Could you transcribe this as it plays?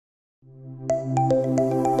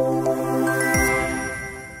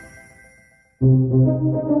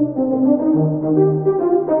Welcome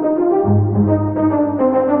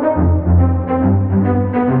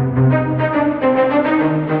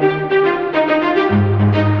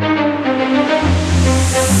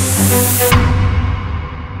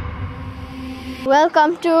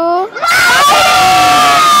to...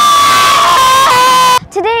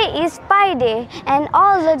 Today is Pi Day and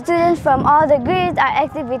all the students from all the grades are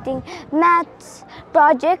exhibiting maths,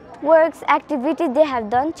 project, works, activities they have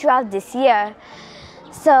done throughout this year.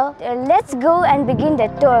 So let's go and begin the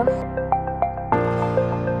tour.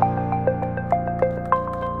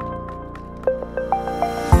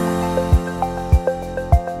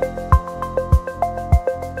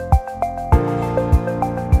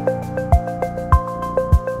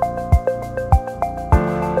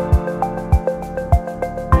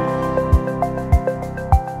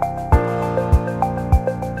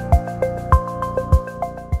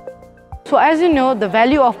 So as you know, the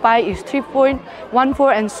value of pi is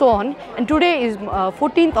 3.14 and so on, and today is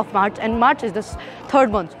 14th of March and March is the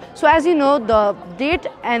third month. So as you know, the date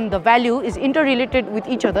and the value is interrelated with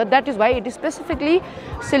each other. That is why it is specifically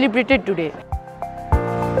celebrated today.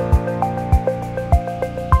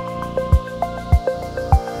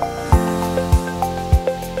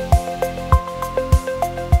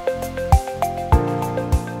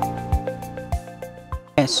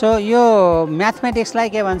 So यो म्याथमेटिक्सलाई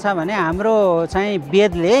के भन्छ भने हाम्रो चाहिँ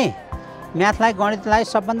वेदले म्याथलाई गणितलाई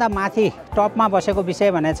सबभन्दा माथि टपमा बसेको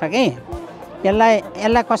विषय भनेछ कि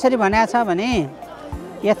यसलाई कसरी भनेको छ भने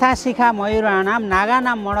यथा शिखा मयूराणाम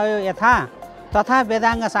नागानाम मणयो यथा तथा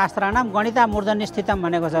वेदाङ्ग शास्त्राणाम गणिता मूर्धन्य स्थितम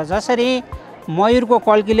भनेको छ। जसरी मयूरको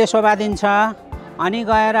कल्कीले शोभा दिन्छ अनि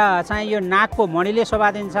गएर चाहिँ यो नागको मणिले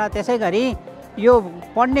शोभा दिन्छ, त्यसैगरी यो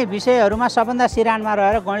पढ्ने विषयहरुमा सबभन्दा सिरानमा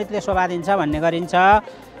रहेर गणितले शोभा दिन्छ भन्ने गरिन्छ।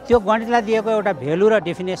 त्यो गणितलाई दिएको एउटा भ्यालु र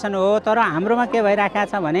डेफिनेसन हो। तर हाम्रोमा के भइराखेको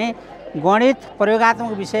छ भने गणित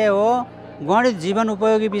प्रयोगात्मक विषय हो, गणित जीवन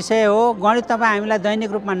उपयोगी विषय हो, गणित तपाईँ हामीलाई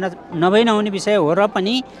दैनिक रूपमा नभई नहुने विषय हो र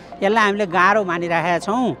पनि यसलाई हामीले गाह्रो मानिराखेका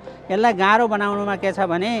छौँ। यसलाई गाह्रो बनाउनुमा के छ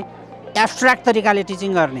भने एब्स्ट्र्याक्ट तरिकाले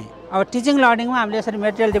टिचिङ गर्ने। अब टिचिङ लर्निङमा हामीले यसरी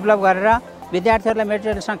मेटेरियल डेभलप गरेर विद्यार्थीहरूलाई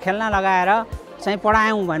मेटेरियलसँग खेल्न लगाएर चाहिँ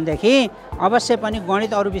पढायौँ भनेदेखि अवश्य पनि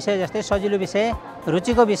गणित अरू विषय जस्तै सजिलो विषय,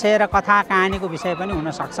 रुचिको विषय र कथा कहानीको विषय पनि हुन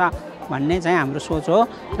सक्छ भन्ने चाहिँ हाम्रो सोच हो।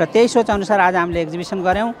 र त्यही सोच अनुसार आज हामीले एक्जिबिसन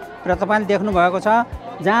गऱ्यौँ र तपाईले देख्नु भएको छ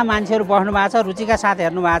जहाँ मान्छेहरू बस्नु भएको छ, रुचिका साथ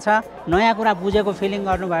हेर्नु भएको छ, नयाँ कुरा बुझेको फिलिङ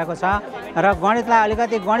गर्नु भएको छ र गणितलाई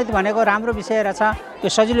अलिकति गणित भनेको राम्रो विषय रहेछ, यो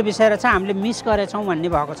सजिलो विषय रहेछ, हामीले मिस गरेछौँ भन्ने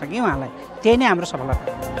भएको छ कि उहाँलाई। त्यही नै हाम्रो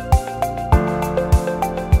सफलता।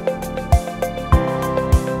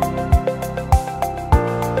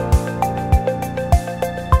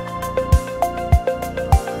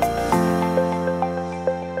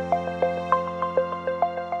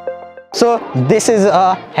 So this is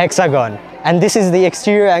a hexagon and this is the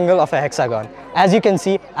exterior angle of a hexagon. As you can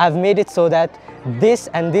see, I've made it so that this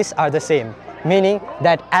and this are the same, meaning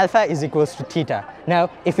that alpha is equals to theta.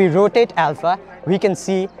 Now if we rotate alpha, we can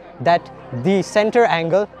see that the center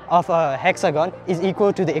angle of a hexagon is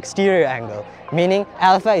equal to the exterior angle, meaning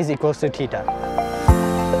alpha is equals to theta.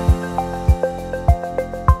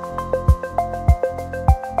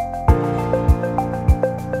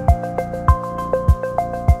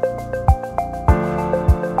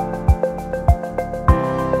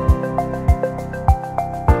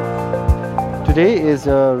 Today is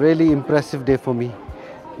a really impressive day for me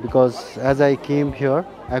because as I came here,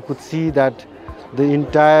 I could see that the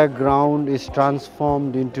entire ground is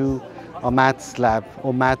transformed into a maths lab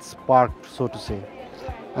or maths park, so to say.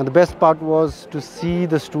 And the best part was to see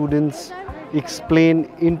the students explain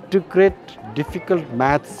intricate, difficult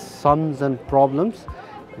maths sums and problems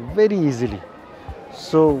very easily.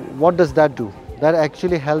 So what does that do? That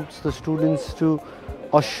actually helps the students to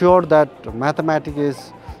assure that mathematics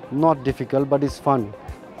is not difficult but is fun,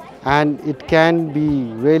 and it can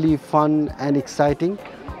be really fun and exciting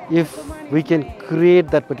if we can create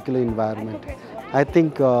that particular environment. I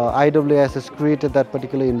think IWS has created that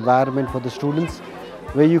particular environment for the students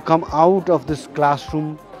where you come out of this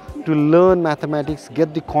classroom to learn mathematics,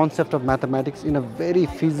 get the concept of mathematics in a very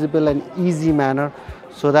feasible and easy manner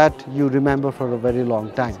so that you remember for a very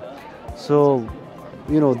long time. So,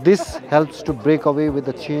 you know, this helps to break away with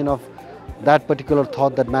the chain of that particular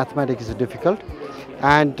thought that mathematics is difficult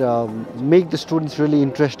and make the students really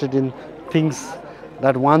interested in things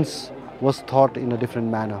that once was taught in a different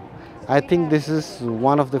manner. I think this is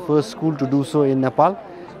one of the first schools to do so in Nepal,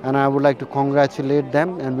 and I would like to congratulate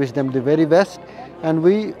them and wish them the very best. And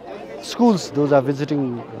we schools, those are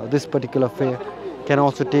visiting this particular fair, can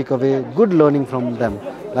also take away good learning from them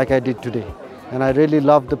like I did today. And I really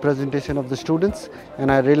love the presentation of the students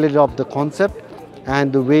and I really love the concept.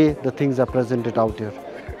 and the way the things are presented out here.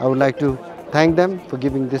 I would like to thank them for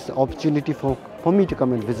giving this opportunity for me to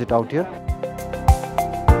come and visit out here.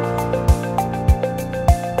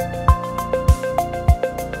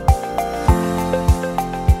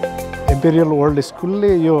 Imperial World School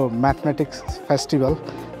ले यो mathematics festival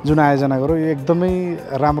जुन आयोजना गर्यो यो एकदमै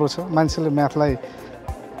राम्रो छ। मान्छेले म्याथलाई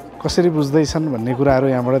कसरी बुझ्दैछन् भन्ने कुराहरू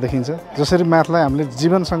यहाँबाट देखिन्छ। जसरी म्याथलाई हामीले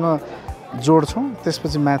जीवनसँग जोड्छौं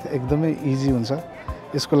त्यसपछि म्याथ एकदमै इजी हुन्छ।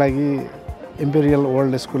 यसको लागि इम्पेरियल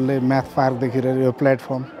वर्ल्ड स्कुलले म्याथ पार्क देखि यो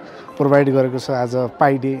प्लेटफर्म प्रोवाइड गरेको छ आज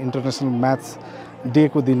पाई डे इन्टरनेशनल म्याथ्स डे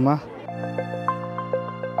को दिनमा।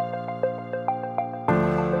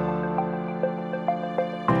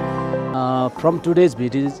 From today's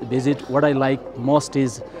visit, what I like most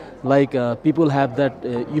is like people have that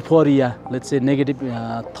euphoria, let's say negative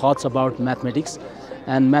thoughts about mathematics,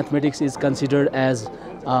 and mathematics is considered as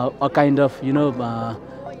a kind of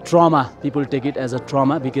trauma. People take it as a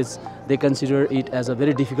trauma because they consider it as a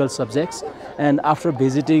very difficult subject. And after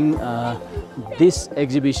visiting this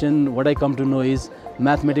exhibition, what I come to know is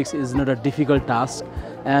mathematics is not a difficult task.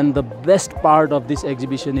 And the best part of this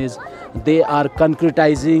exhibition is they are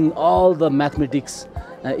concretizing all the mathematics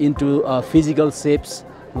into physical shapes,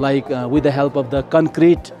 like with the help of the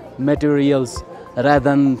concrete materials rather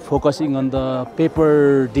than focusing on the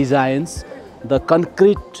paper designs, the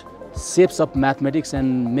concrete shapes of mathematics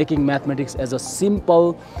and making mathematics as a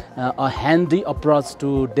simple, a handy approach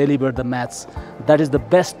to deliver the maths. That is the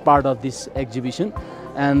best part of this exhibition.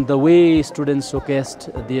 And the way students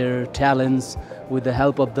showcased their talents with the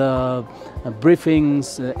help of the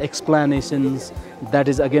briefings, explanations, that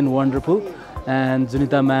is again wonderful. And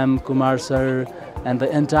Junita ma'am, Kumar sir, and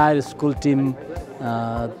the entire school team,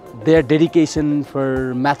 their dedication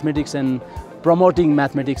for mathematics and promoting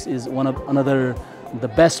mathematics is the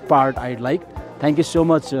best part I'd like. Thank you so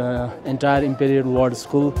much, entire Imperial World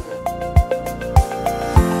School.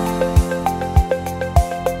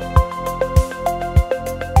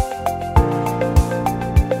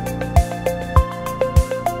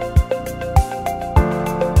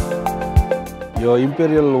 यो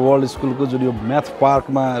imperial world school को जुन यो math park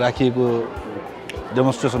में राखिएको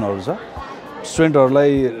डेमोन्स्ट्रेसनहरु छ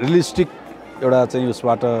स्टुडेन्टहरुलाई realistic एउटा चाहिँ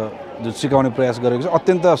यसबाट जुन सिकाउने प्रयास गरेको छ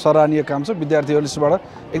अत्यन्त सराहनीय काम छ। विद्यार्थीहरुले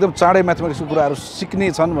यसबाट एकदम चाँडै म्याथमेटिक्सको कुराहरु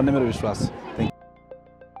सिक्ने छन् भन्ने मेरो विश्वास छ।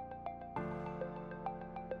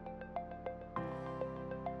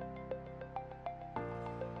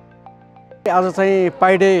 आज चाहिँ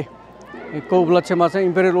पाई डे को उपलक्ष्यमा चाहिँ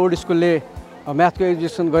इम्पेरियल वर्ल्ड स्कुलले म्याथ को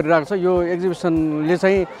एक्जिबिसन गरिरहेको छ। यो एक्जिबिसनले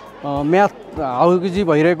चाहिँ म्याथ हाउजी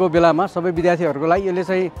भइरहेको बेलामा सबै विद्यार्थीहरुको लागि यसले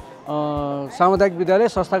चाहिँ सामुदायिक विद्यालय,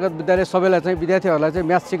 संस्थागत विद्यालय सबैलाई चाहिँ विद्यार्थीहरुलाई चाहिँ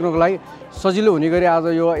म्याथ सिक्नको लागि सजिलो हुने गरी आज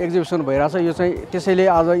यो एक्जिबिसन भइरहेछ। यो चाहिँ त्यसैले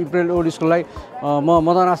आज इम्पेरियल वर्ल्ड स्कुललाई म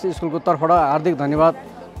मदन आश स्कुलको तर्फबाट हार्दिक धन्यवाद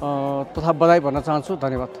तथा बधाई भन्न चाहन्छु।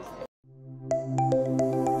 धन्यवाद।